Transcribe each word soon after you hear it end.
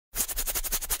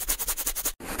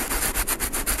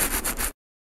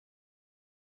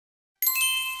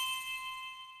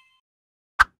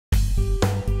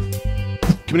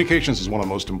Communications is one of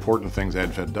the most important things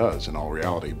AdFed does in all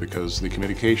reality, because the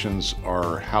communications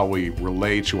are how we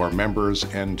relay to our members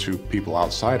and to people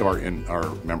outside our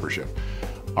membership,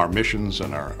 our missions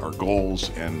and our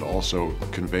goals, and also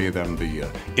convey them the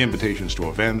invitations to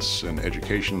events and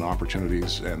education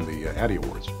opportunities and the Addy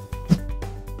Awards.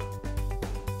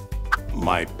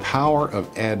 My Power of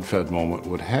AdFed moment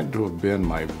would have to have been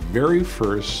my very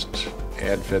first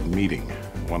AdFed meeting,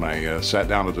 when I sat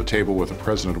down at a table with the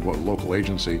president of a local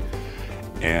agency,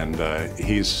 and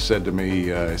he said to me,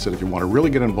 he said, if you want to really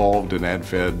get involved in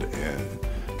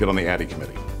AdFed, get on the Addy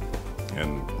committee.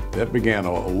 And that began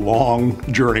a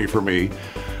long journey for me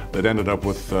that ended up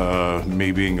with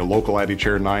me being a local Addy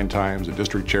chair 9 times, a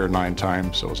district chair 9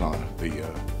 times. So I was on the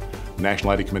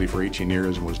National Addy Committee for 18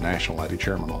 years and was National Addy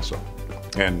Chairman also.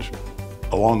 And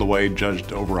along the way,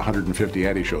 judged over 150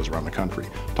 Addy shows around the country.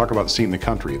 Talk about seeing the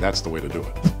country, that's the way to do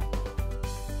it.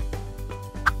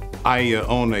 I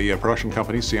own a production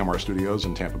company, CMR Studios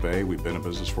in Tampa Bay. We've been in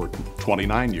business for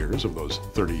 29 years of those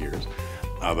 30 years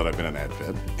that I've been in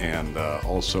AdFed. And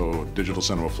also Digital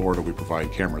Cinema Florida, we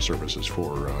provide camera services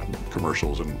for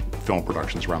commercials and film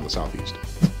productions around the Southeast.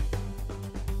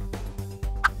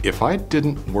 If I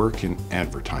didn't work in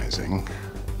advertising,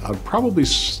 I'd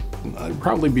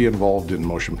probably be involved in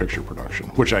motion picture production,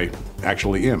 which I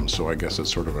actually am, so I guess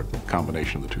it's sort of a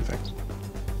combination of the two things.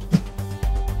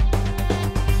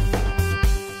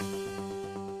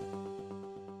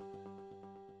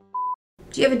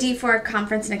 Do you have a D4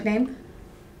 conference nickname?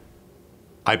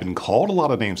 I've been called a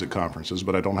lot of names at conferences,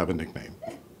 but I don't have a nickname.